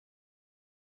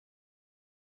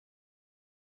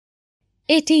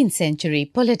18th Century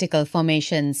Political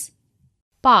Formations.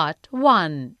 Part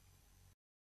 1.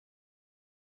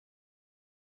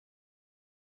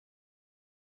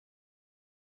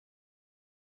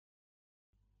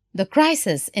 The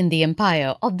crisis in the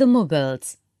empire of the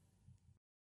Mughals.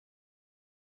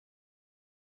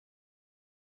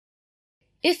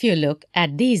 If you look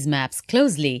at these maps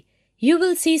closely, you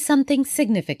will see something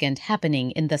significant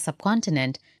happening in the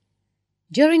subcontinent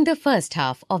during the first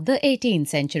half of the 18th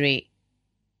century.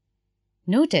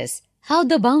 Notice how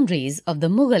the boundaries of the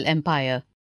Mughal Empire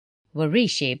were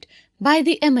reshaped by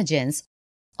the emergence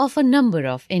of a number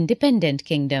of independent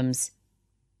kingdoms.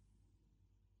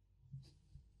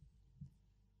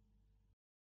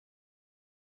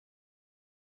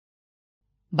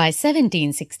 By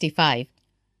 1765,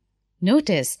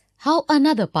 notice how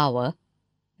another power,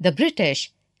 the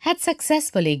British, had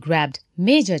successfully grabbed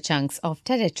major chunks of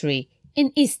territory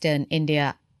in eastern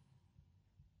India.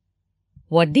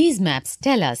 What these maps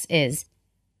tell us is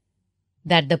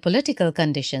that the political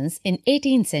conditions in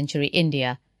 18th century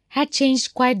India had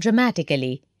changed quite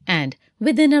dramatically and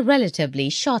within a relatively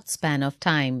short span of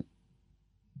time.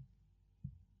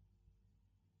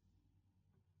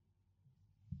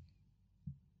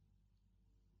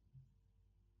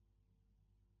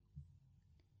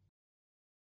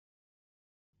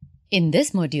 In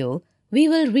this module, we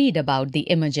will read about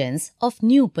the emergence of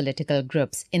new political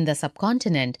groups in the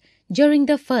subcontinent during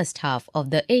the first half of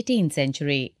the 18th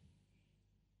century.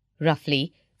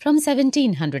 Roughly from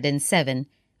 1707,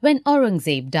 when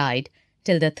Aurangzeb died,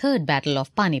 till the Third Battle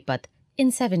of Panipat in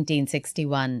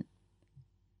 1761.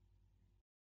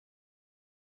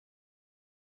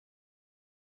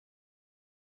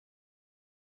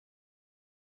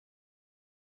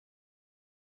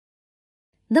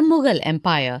 The Mughal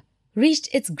Empire reached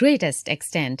its greatest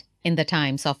extent in the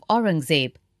times of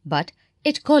Aurangzeb, but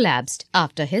it collapsed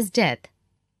after his death.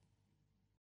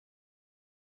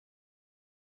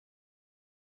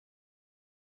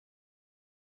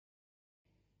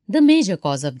 The major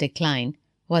cause of decline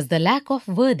was the lack of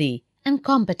worthy and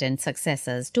competent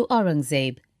successors to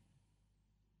Aurangzeb.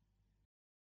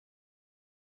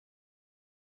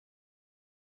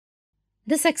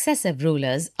 The successive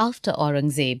rulers after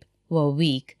Aurangzeb were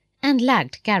weak and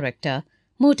lacked character,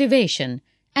 motivation,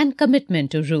 and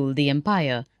commitment to rule the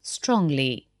empire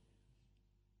strongly.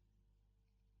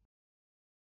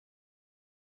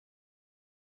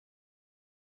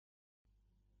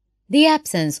 The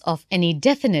absence of any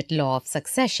definite law of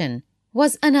succession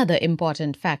was another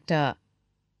important factor.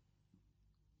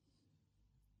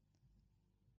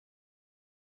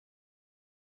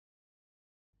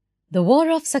 The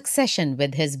war of succession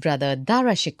with his brother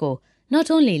Dara Shikoh not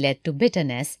only led to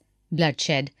bitterness,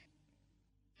 bloodshed,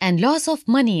 and loss of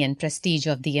money and prestige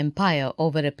of the empire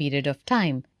over a period of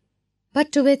time,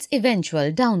 but to its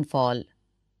eventual downfall.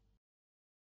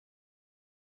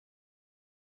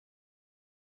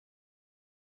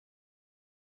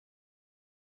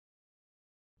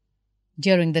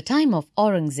 During the time of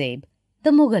Aurangzeb, the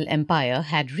Mughal Empire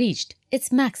had reached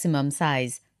its maximum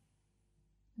size.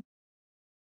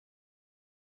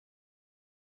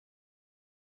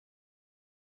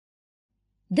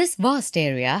 This vast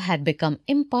area had become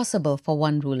impossible for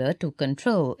one ruler to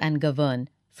control and govern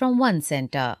from one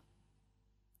center.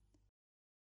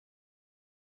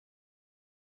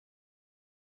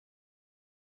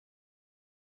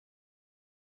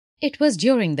 It was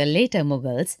during the later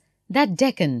Mughals that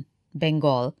Deccan,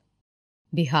 Bengal,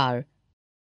 Bihar,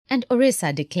 and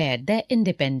Orissa declared their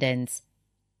independence.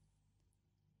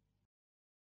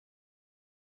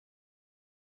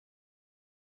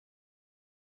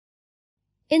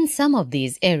 In some of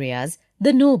these areas,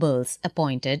 the nobles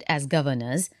appointed as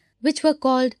governors, which were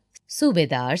called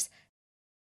subedars,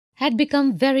 had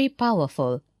become very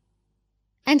powerful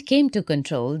and came to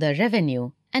control the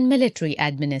revenue and military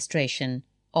administration,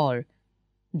 or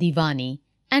Diwani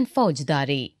and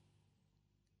Faujdari.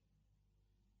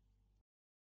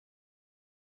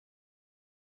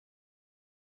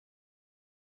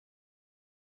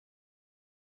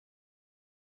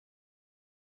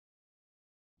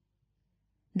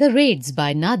 The raids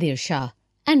by Nadir Shah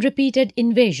and repeated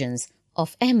invasions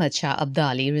of Ahmad Shah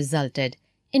Abdali resulted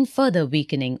in further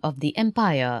weakening of the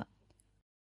empire.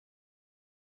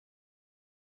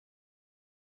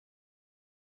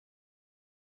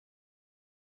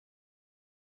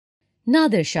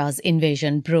 Nadir Shah's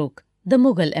invasion broke the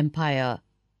Mughal Empire.